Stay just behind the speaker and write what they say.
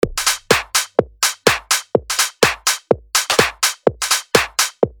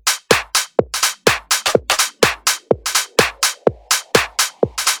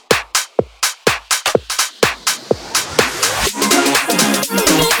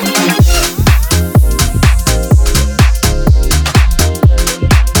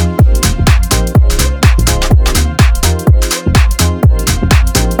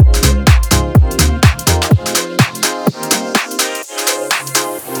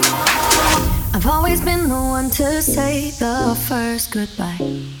I've always been the one to say the first goodbye.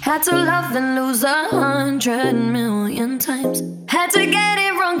 Had to love and lose 100,000,000 times. Had to get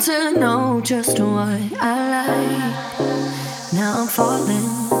it wrong to know just what I like. Now I'm falling.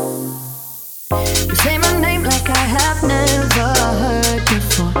 You say my name like I have never heard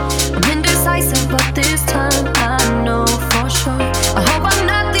before. I'm indecisive, but this time I know for sure. I hope I'm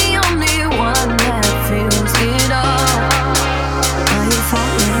not the only one that feels it all. Are you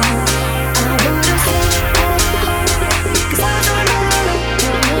falling? I would've said hey, 'cause I don't know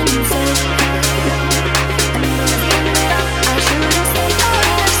when you say hey. And you was giving it up. I should've said oh,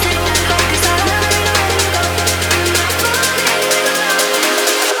 stay at home 'cause I never let you go. I'm falling.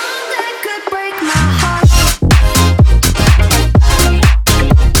 That could break my heart.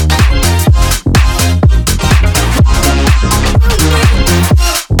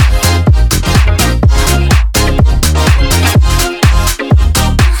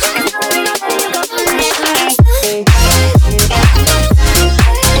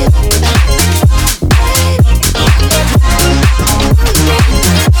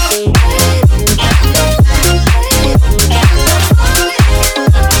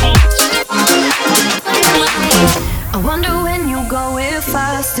 I wonder when you go if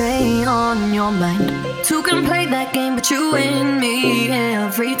I stay on your mind. Two can play that game, but you win me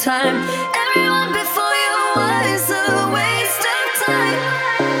every time. Everyone before you was a waste of time.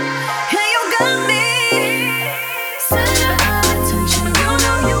 Yeah, you got me. Center of attention, you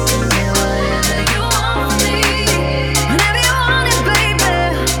know you can get whatever you want from me. Whenever you want it, baby.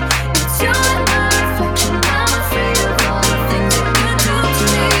 It's you and my reflection. I'm afraid of all the things that you do to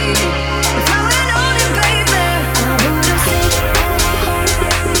me. If I went on it, baby, I would've said hey,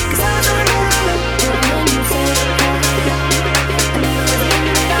 'cause I don't know when you say hey. And you was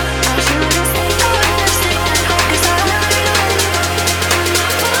giving it up. I should've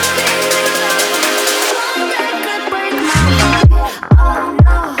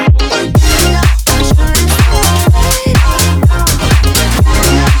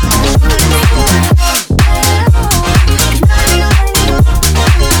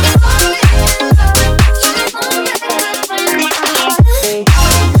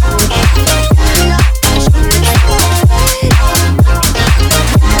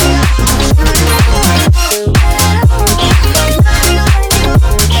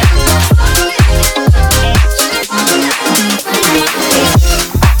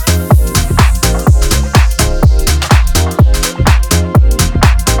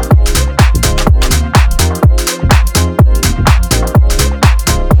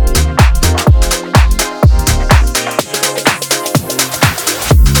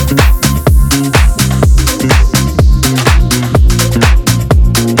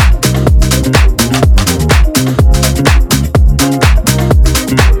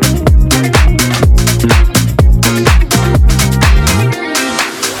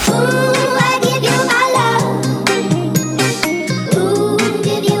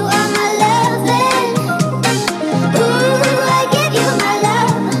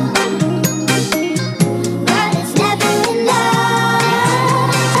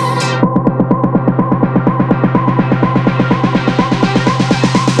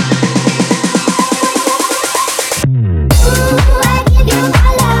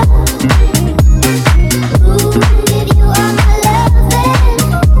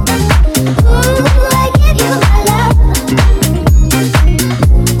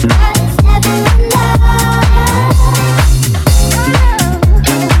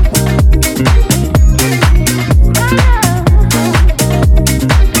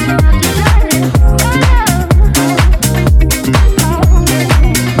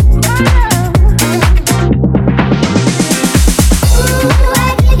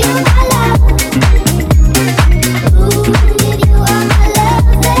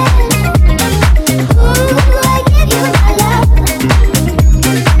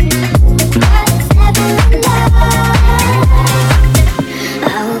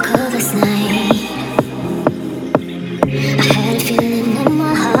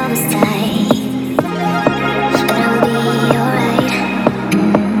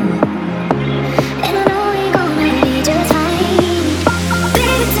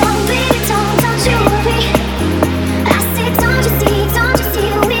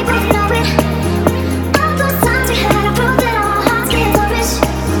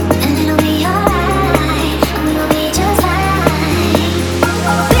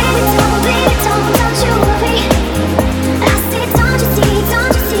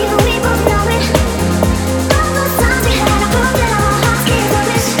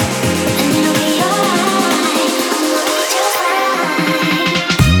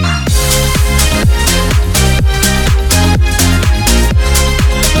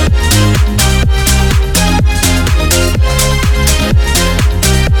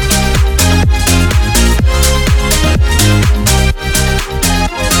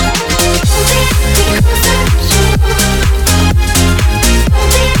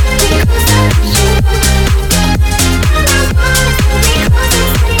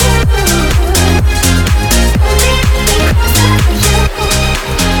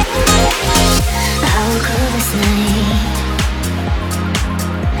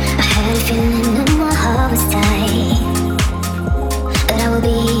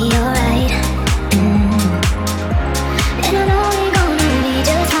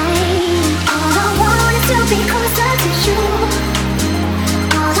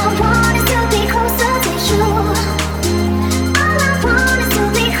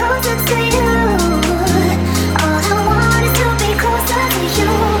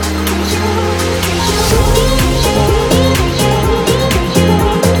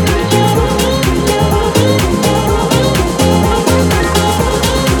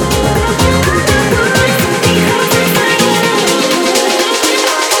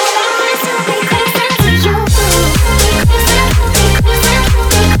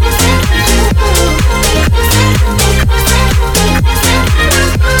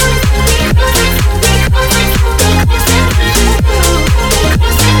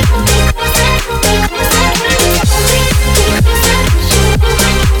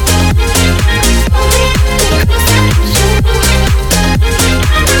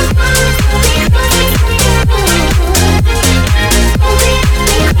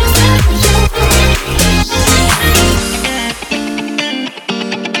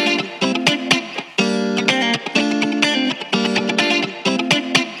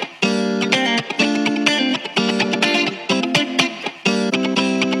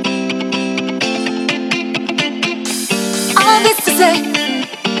say,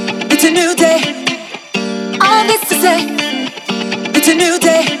 it's a new day. All this to say, it's a new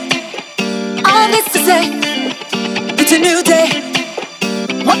day. All this to say, it's a new day.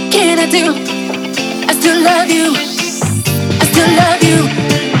 What can I do? I still love you. I still love you.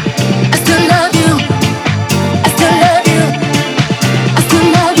 I still love you. I still love you. I still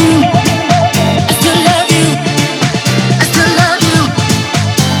love you. I still love you. I still love you.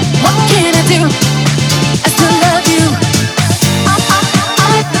 What can I do? I still love you.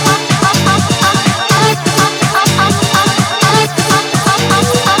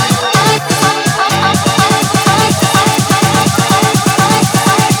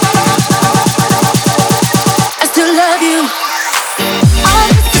 I still love you.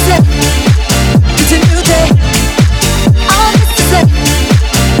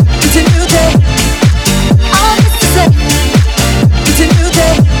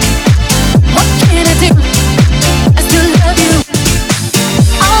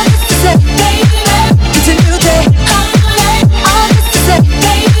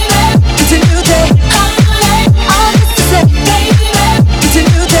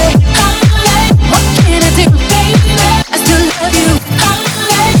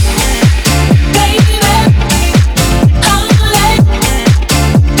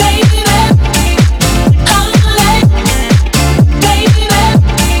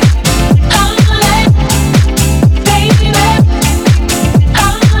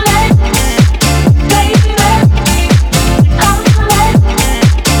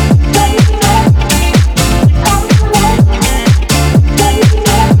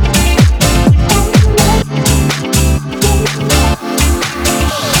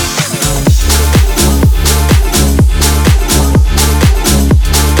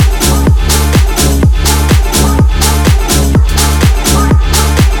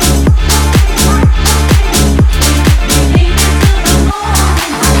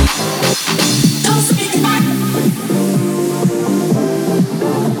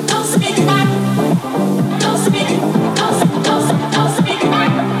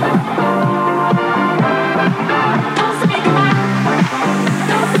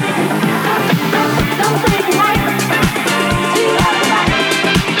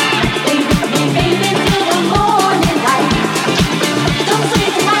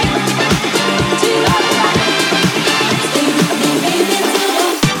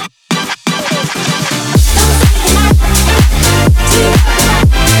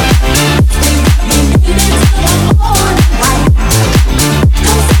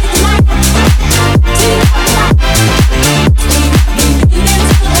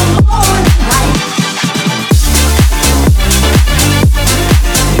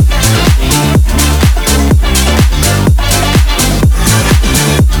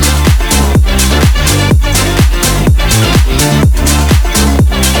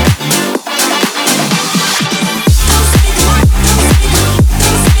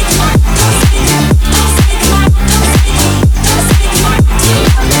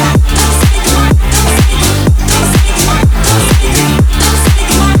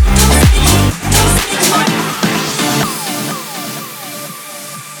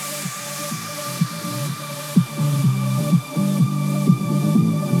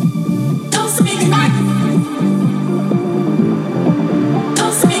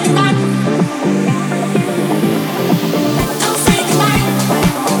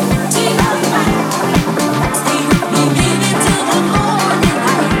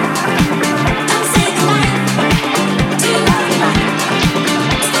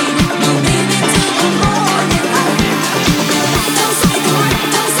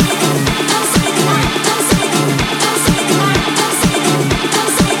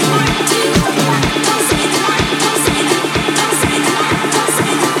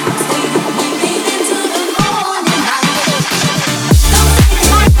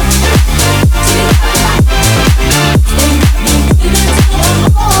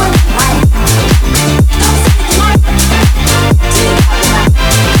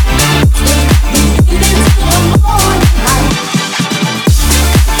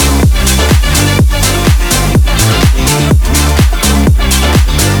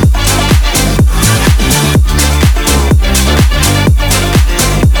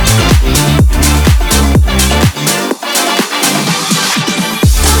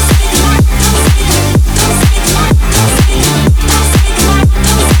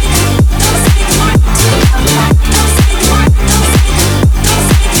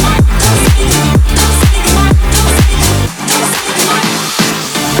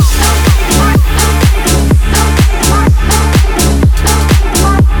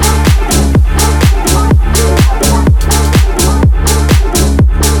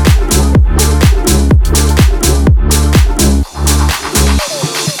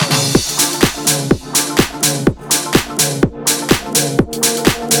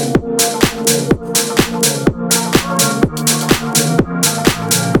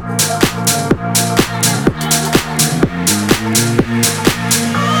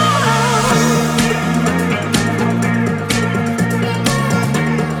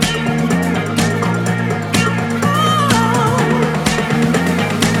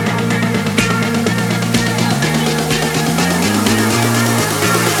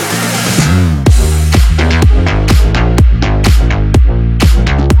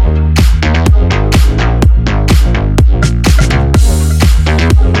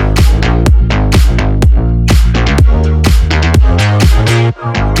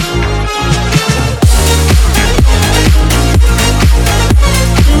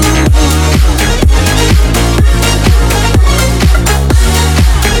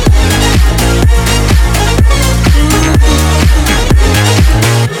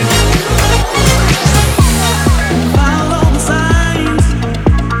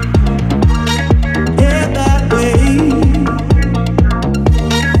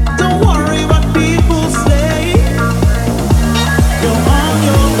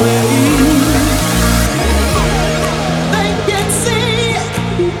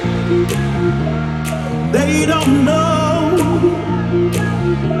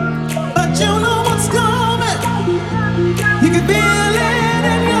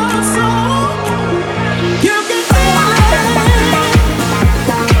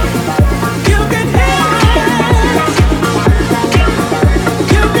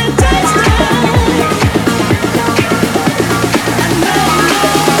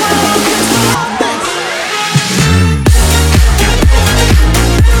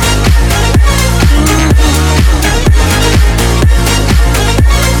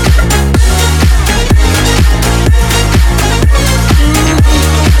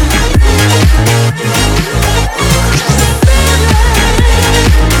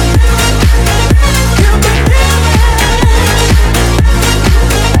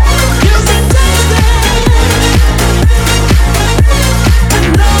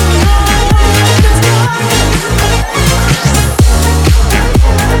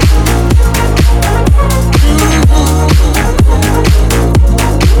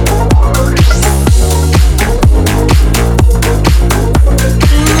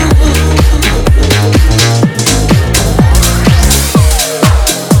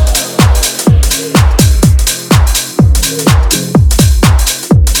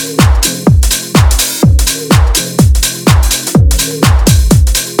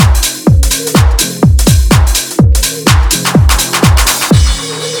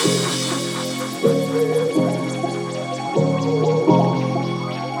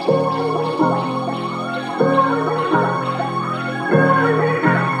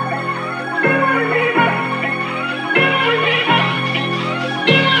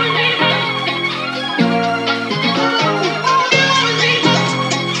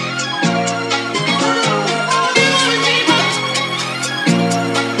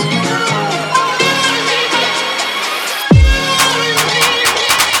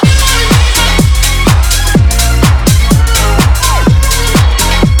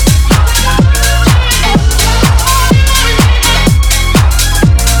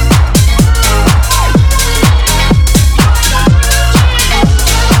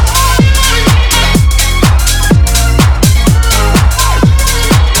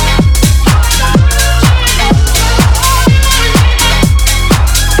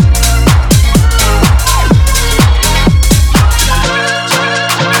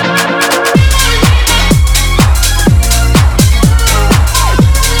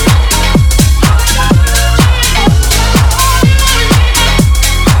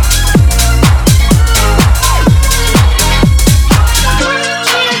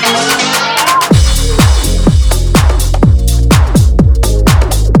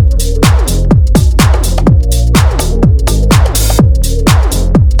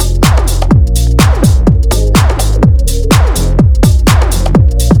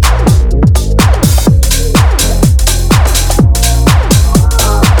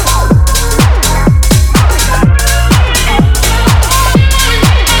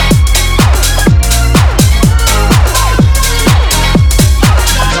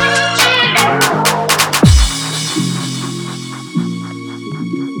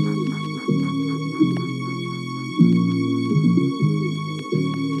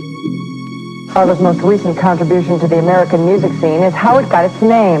 Chicago's most recent contribution to the American music scene is how it got its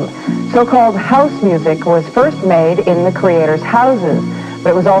name. So-called house music was first made in the creators' houses, but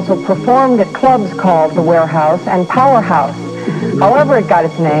it was also performed at clubs called the Warehouse and Powerhouse. However it got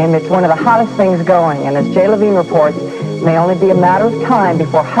its name, it's one of the hottest things going, and as Jay Levine reports, it may only be a matter of time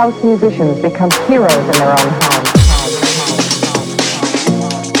before house musicians become heroes in their own homes.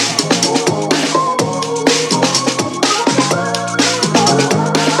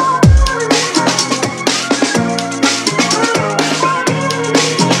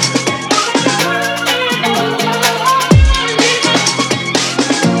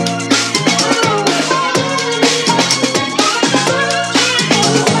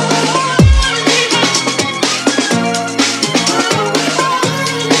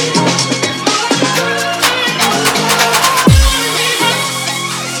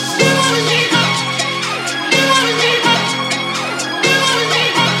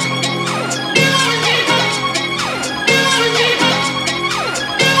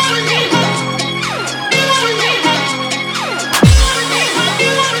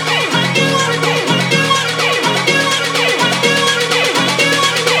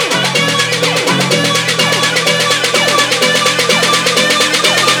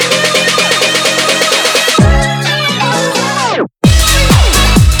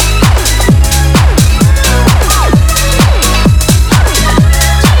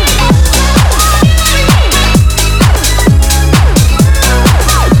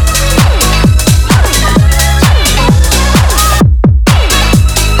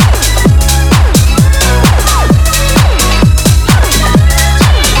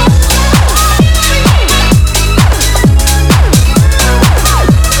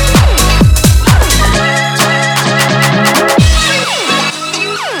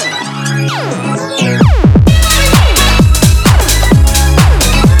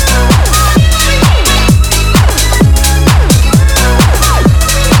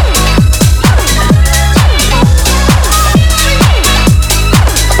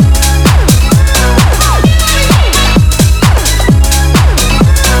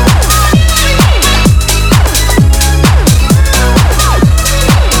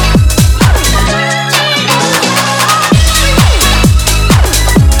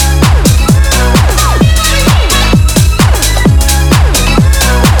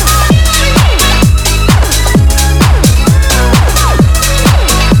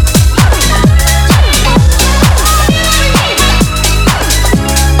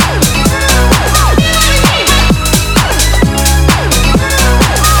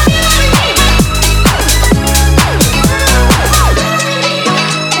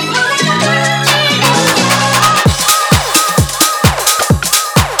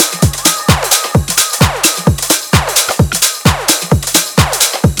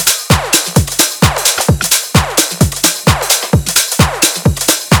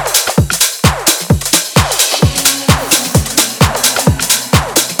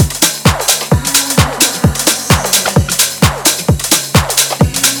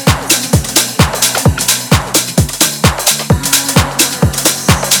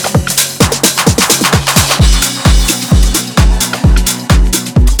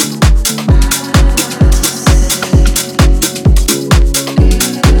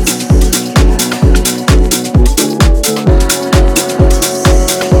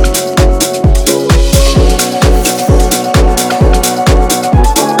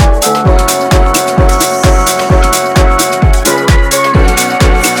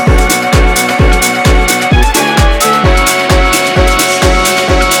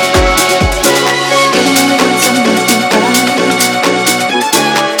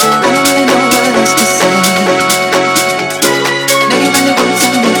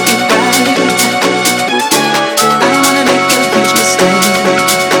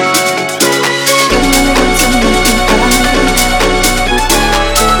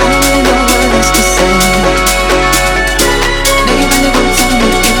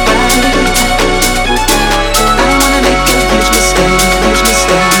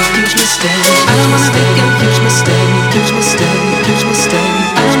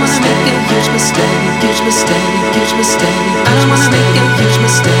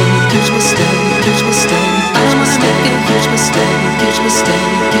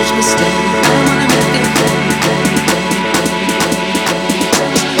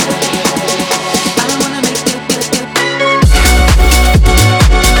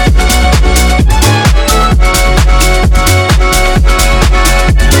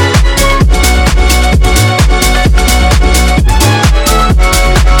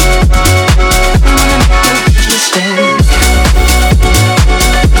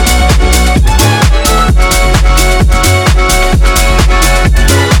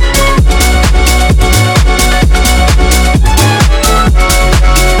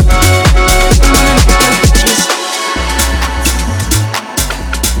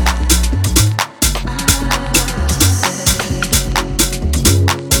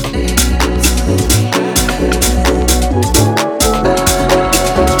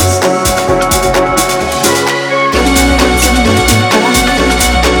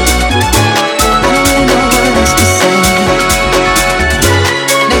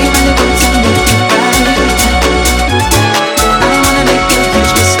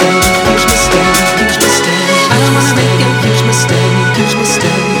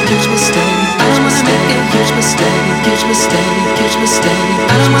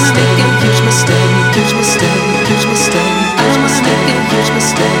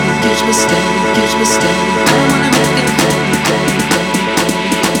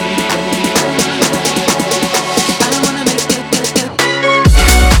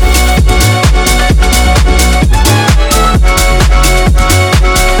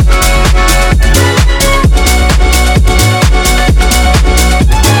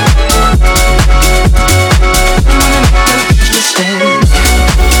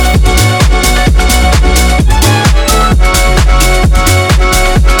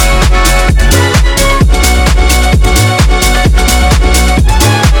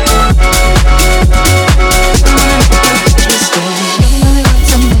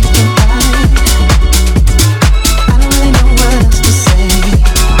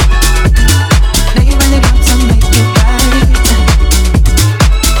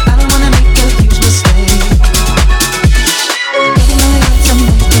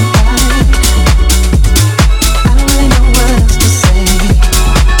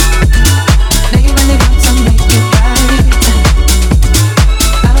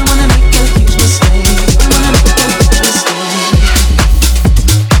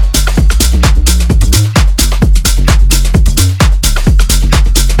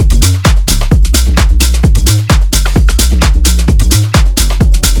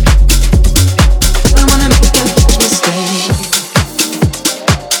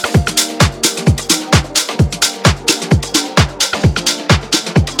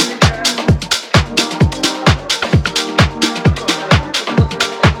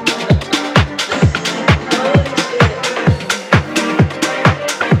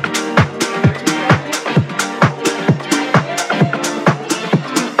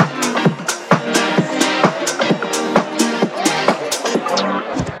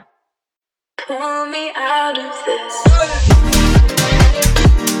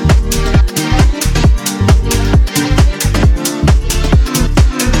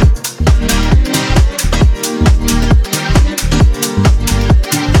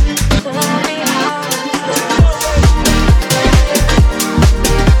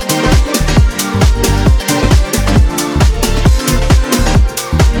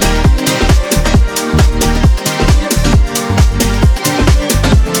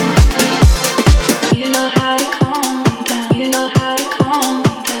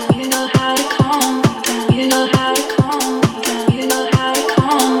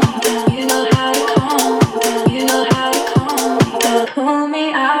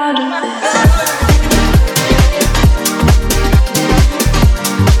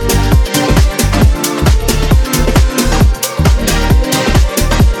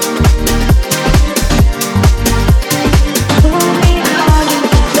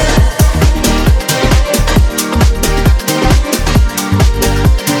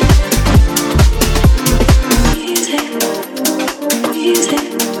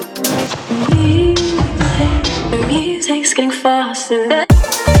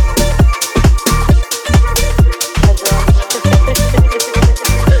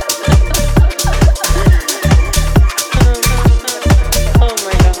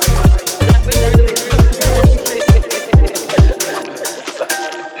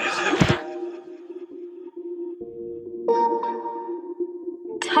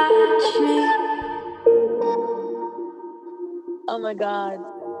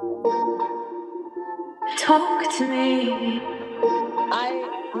 Talk to me.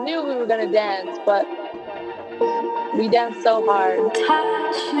 I knew we were gonna dance, but we danced so hard.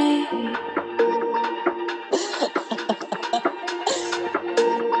 Touch me.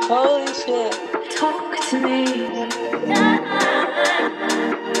 Holy shit. Talk to me.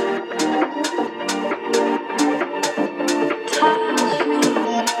 Touch me.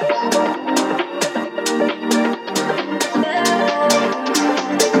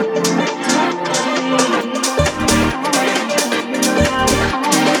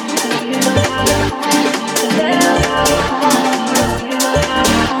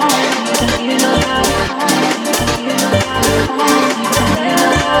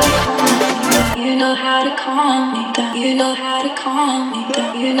 You know how to calm me down. You know how to calm me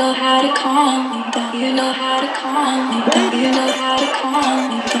down. You know how to calm me down. You know how to calm me down. You know how to calm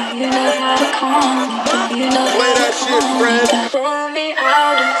me down. You know how to calm me down. You know how to calm me down. Pull me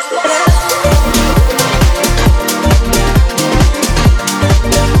out of this.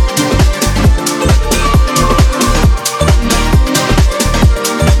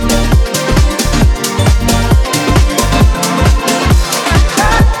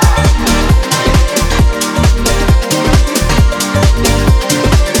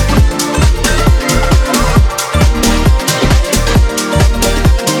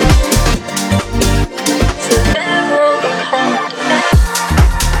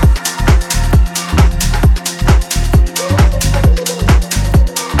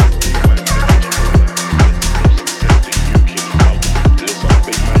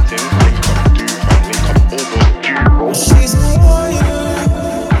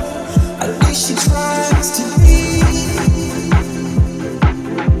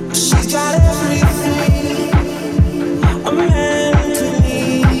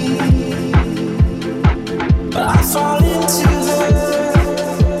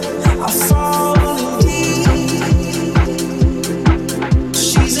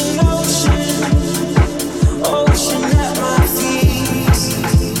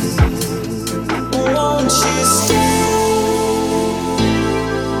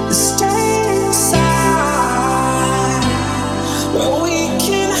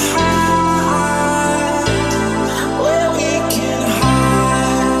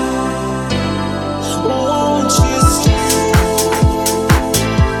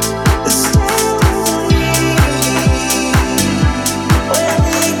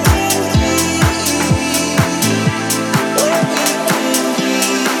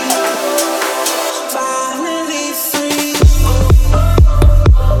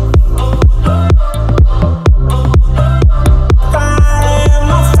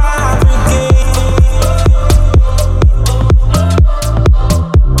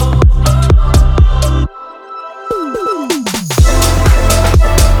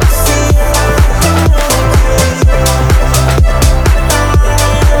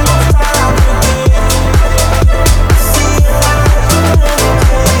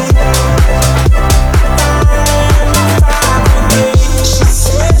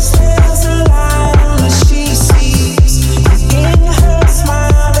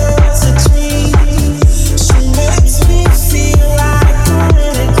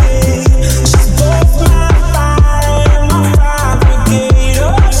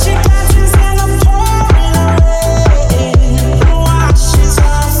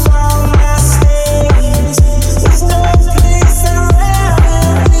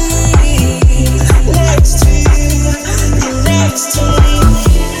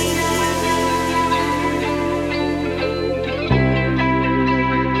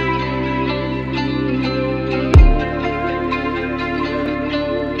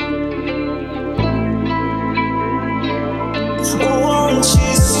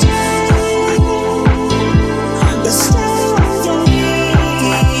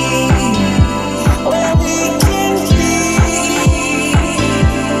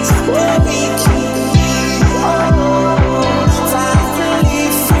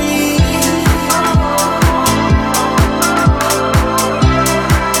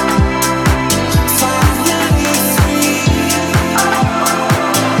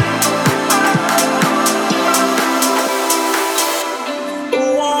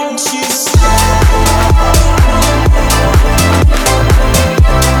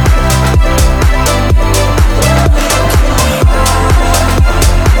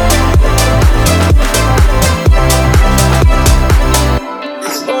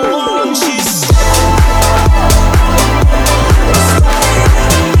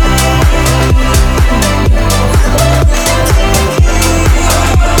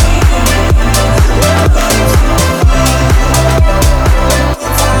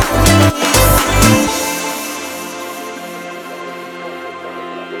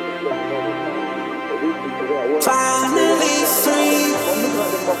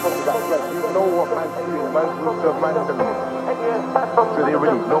 what man's doing, man's will serve man in the Lord. So they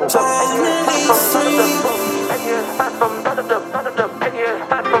really know.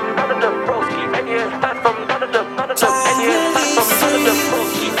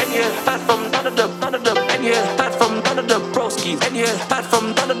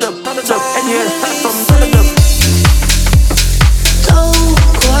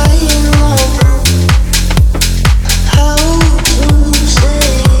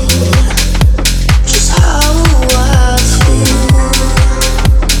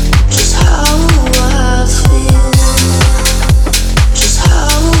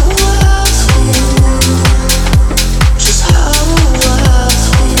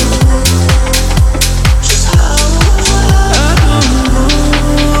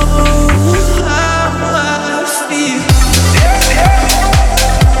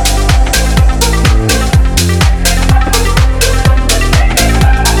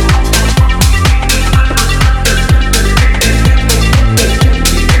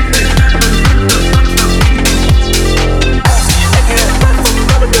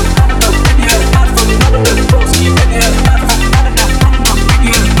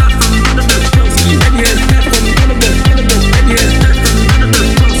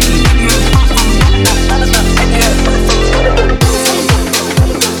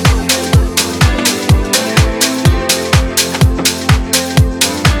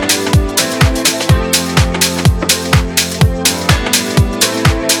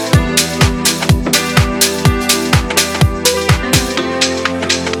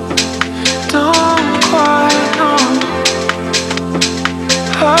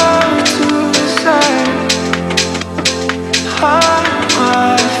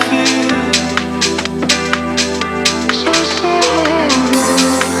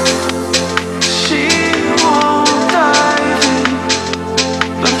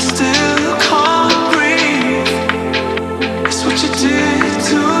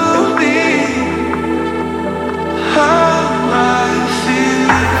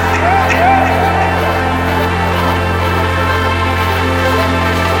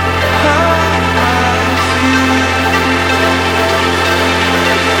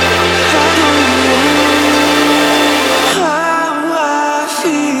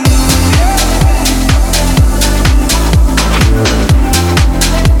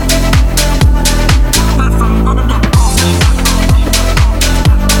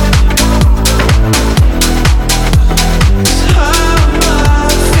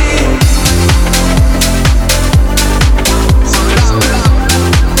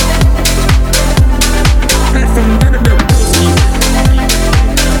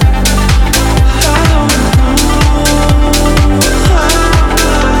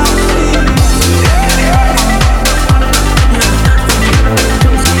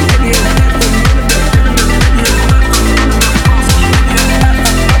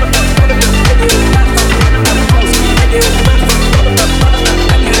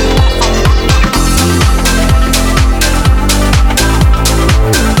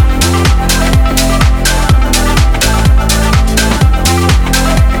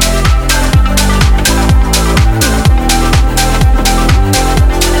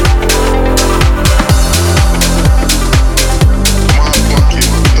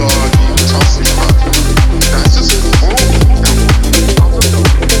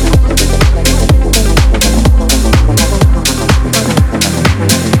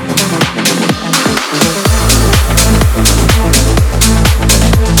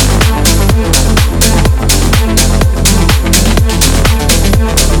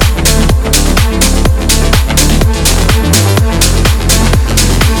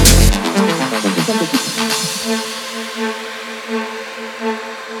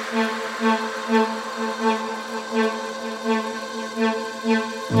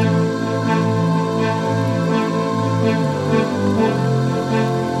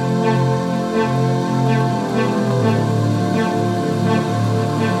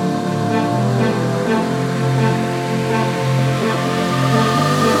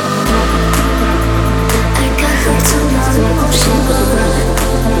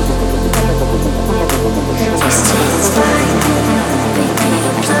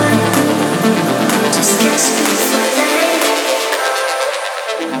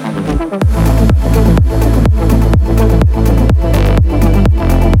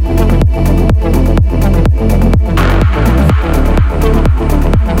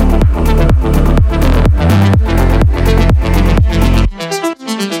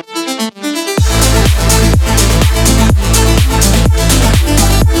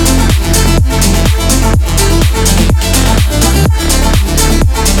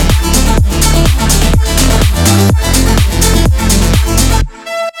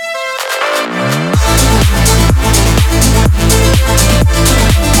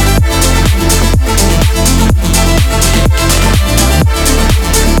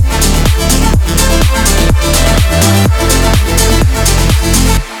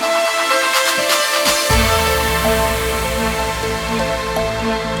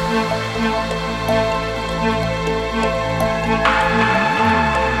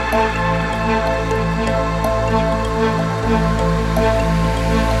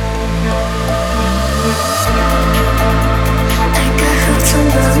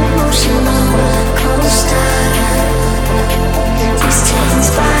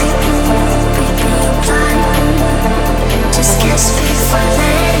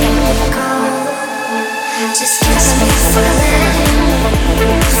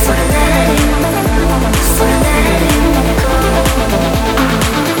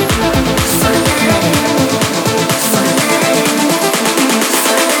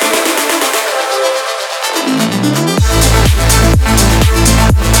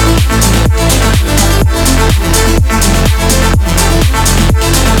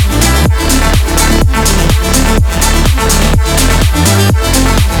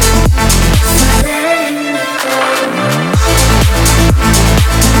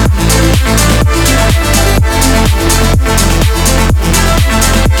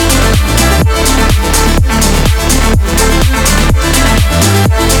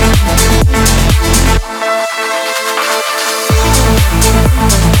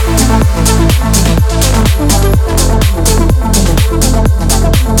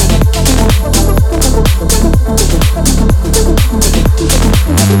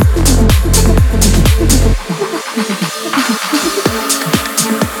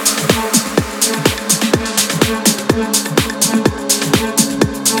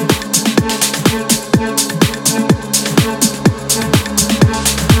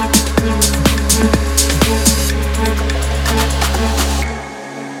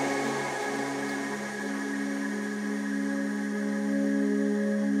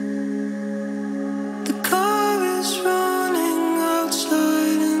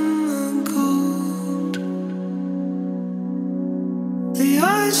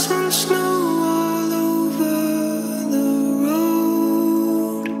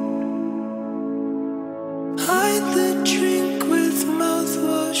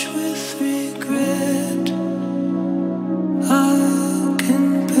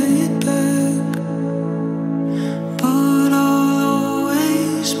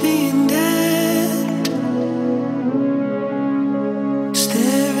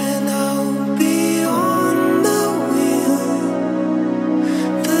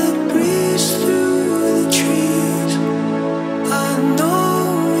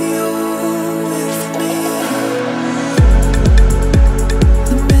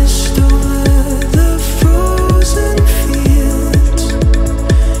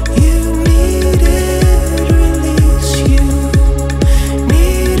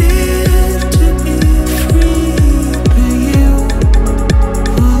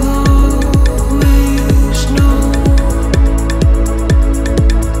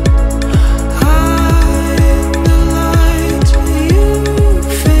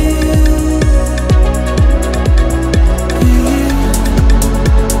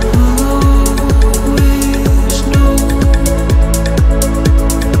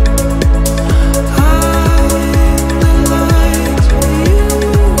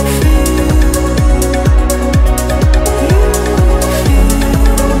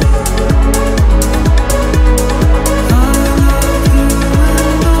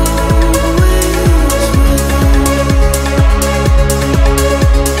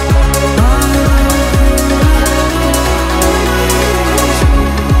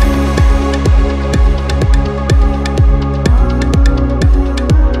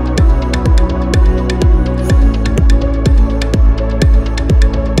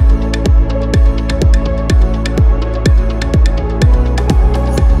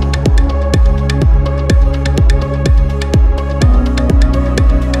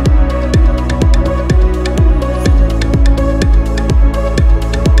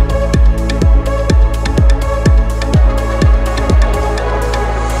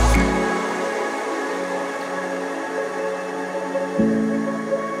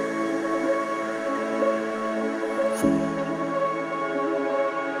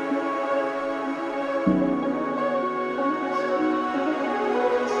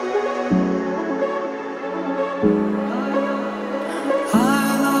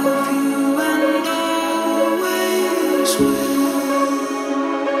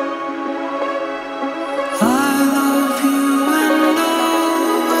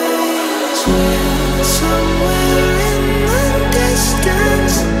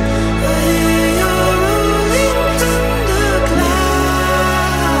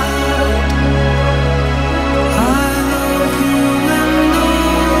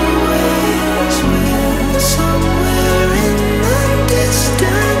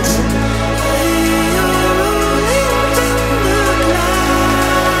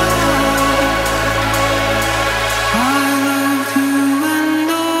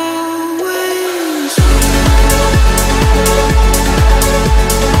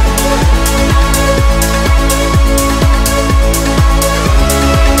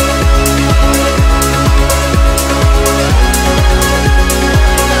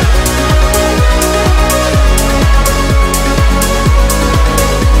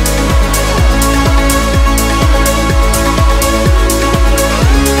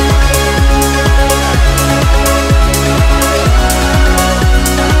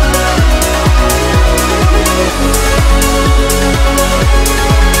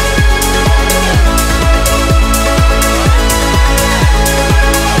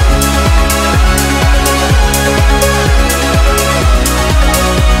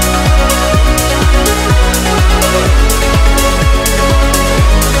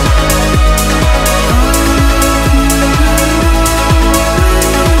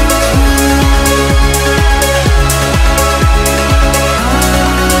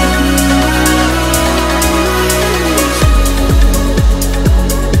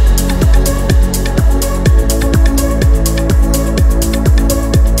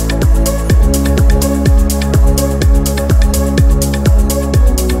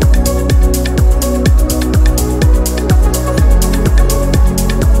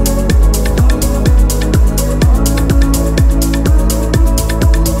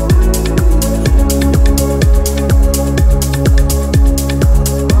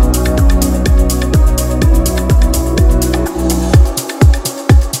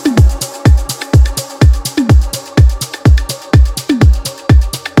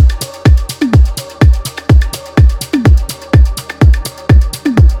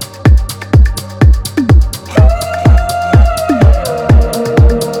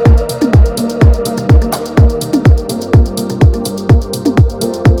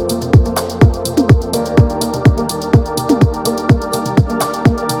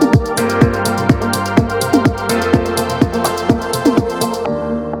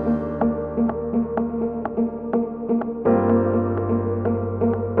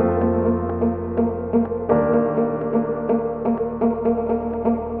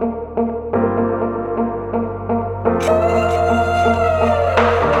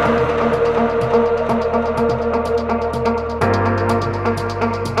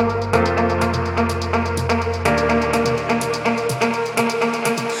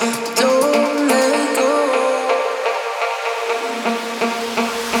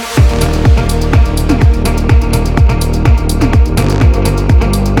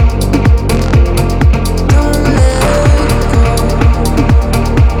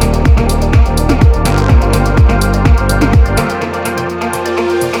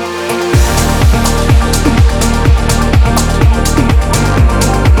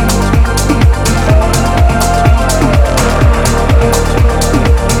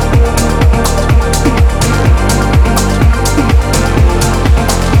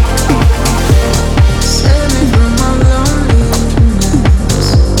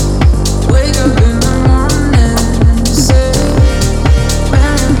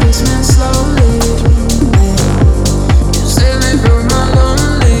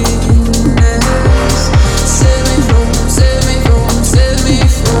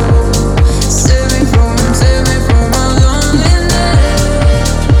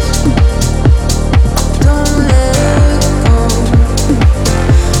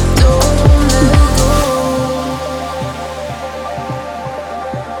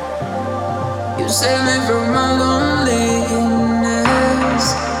 You save me from my loneliness.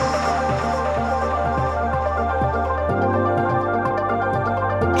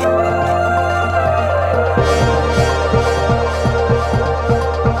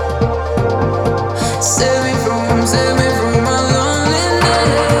 Save me from my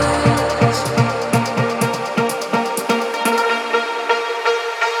loneliness.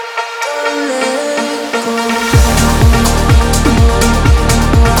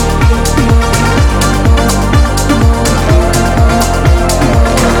 Don't let go.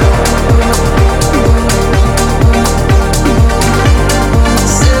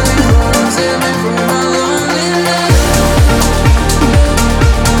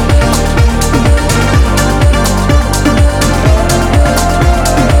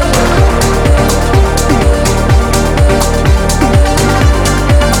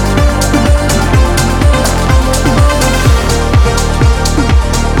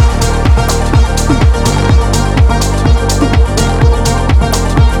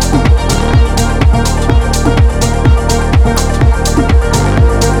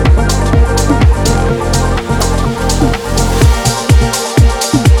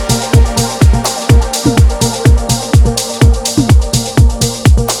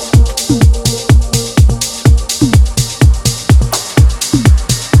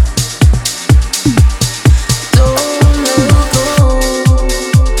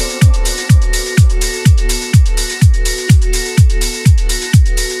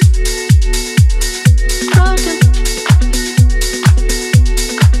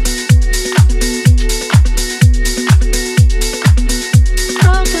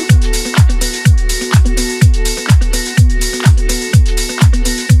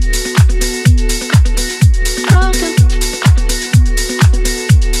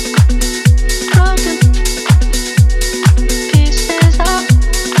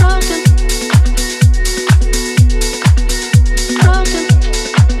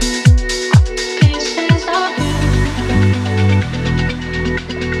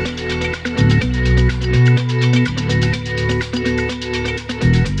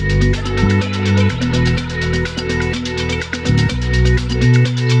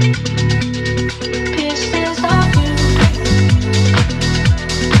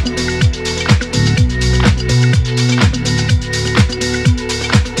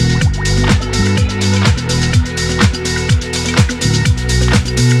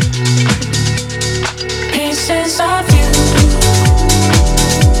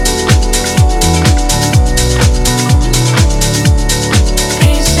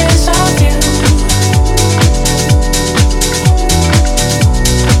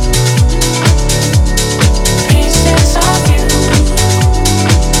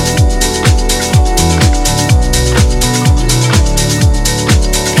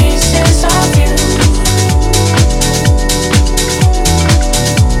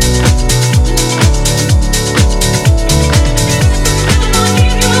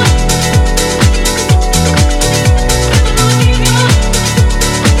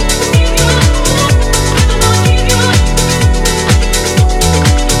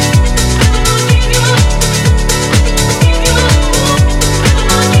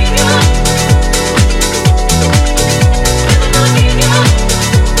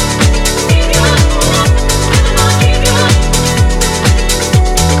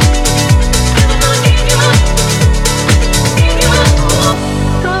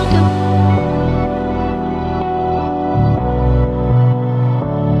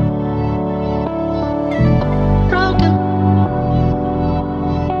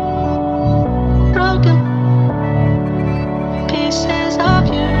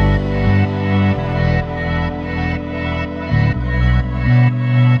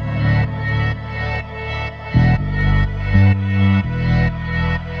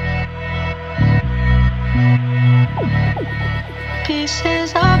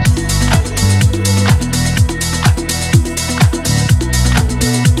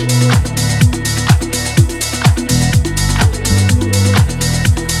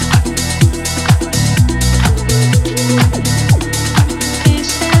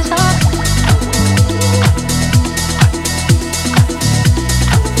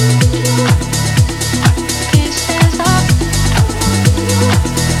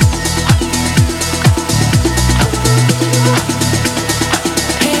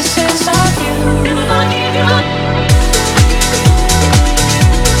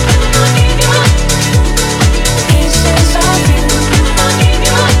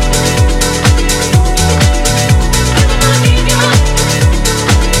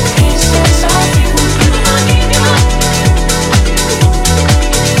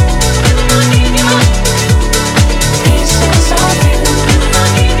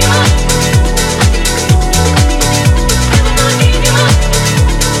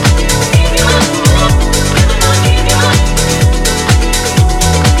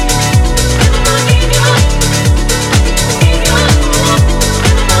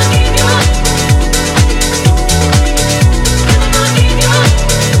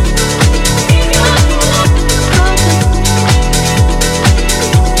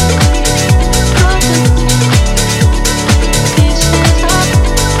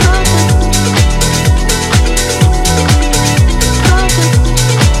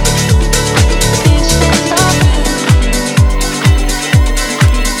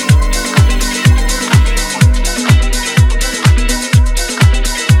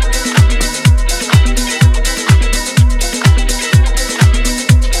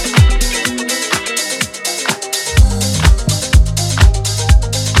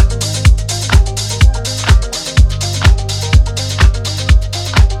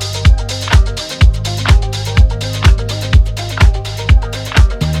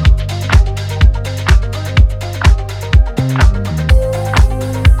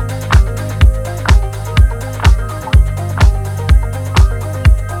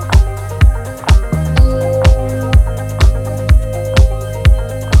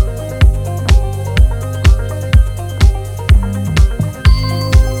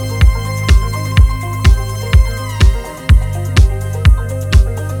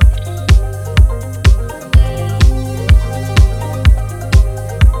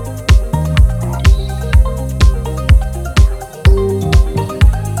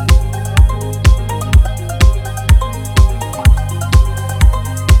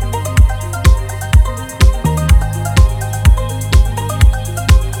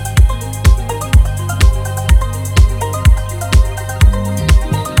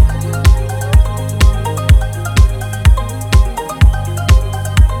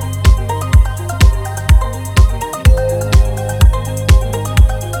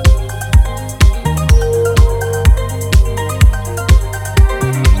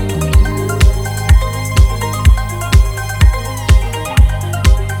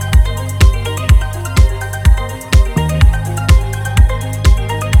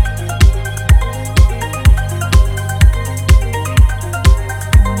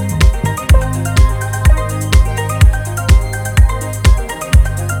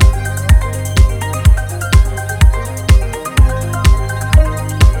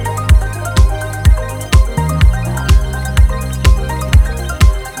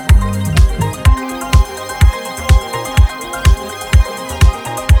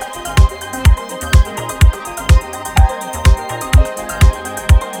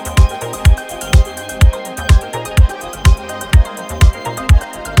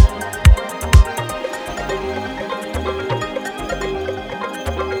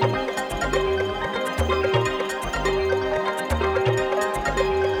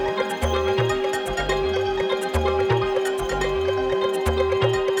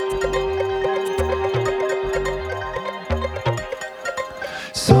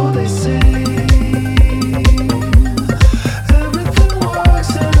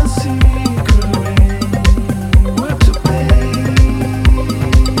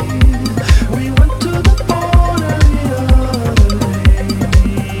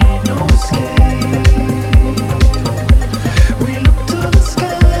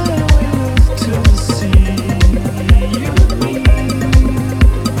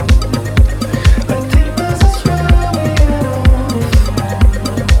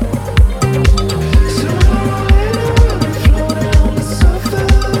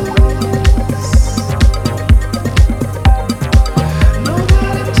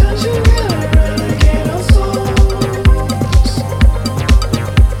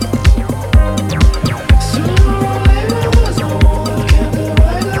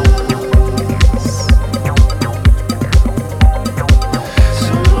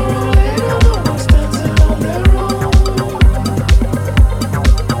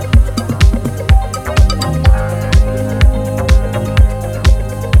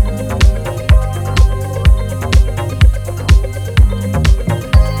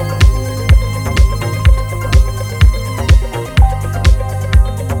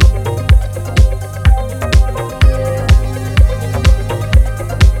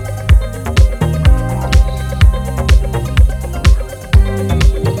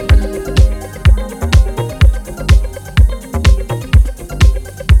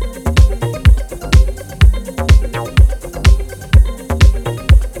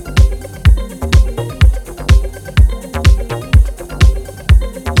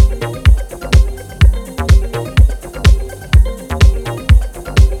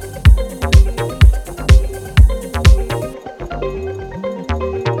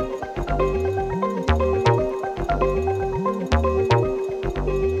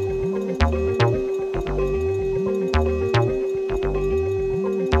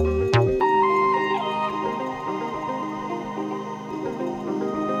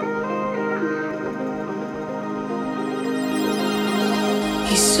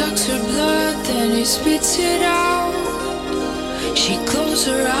 sucks her blood, then he spits it out. She closed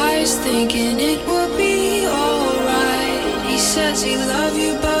her eyes, thinking it would be alright. He says he loves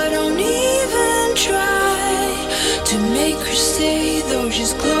you, but don't even try to make her stay, though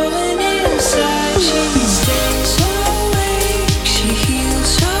she's glowing inside. She stays awake, she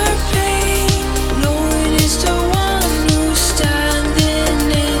heals her pain, knowing it's the one who's standing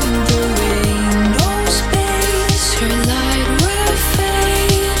in the rain. No space, her light will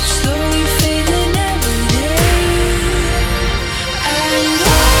fade, slowly fading every day. And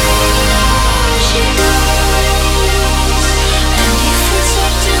on she goes, and he fits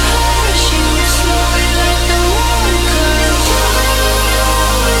up to her. She moves slowly like the one curve.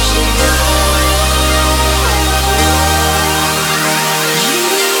 On she goes. You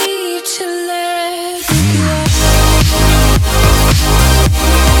need to let it go.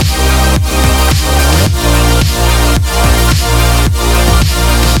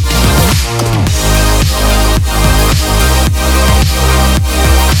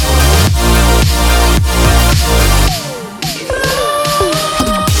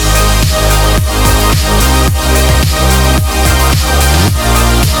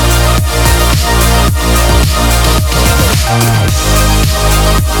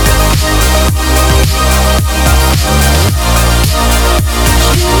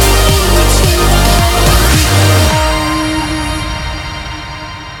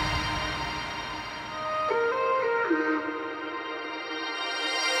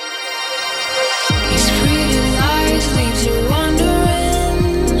 His pretty lies leaves her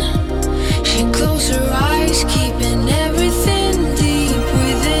wondering. She closed her eyes, keeping everything deep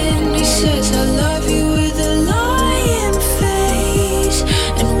within. He says I love you with a lying face,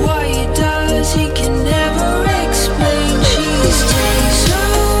 and why he does he can never explain. She stays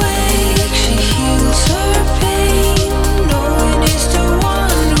awake, she heals her pain, knowing it's the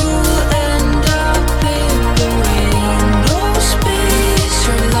one who'll end up in the rain. No space,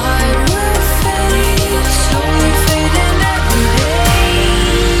 her light will fade, slowly fading every day.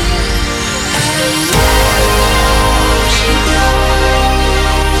 And on she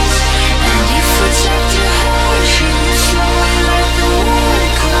goes, and he fits up to her. She moves slowly like the one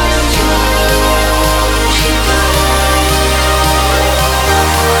curve. On she goes.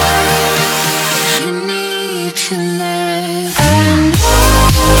 You need to let. And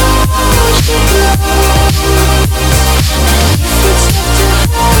on she goes.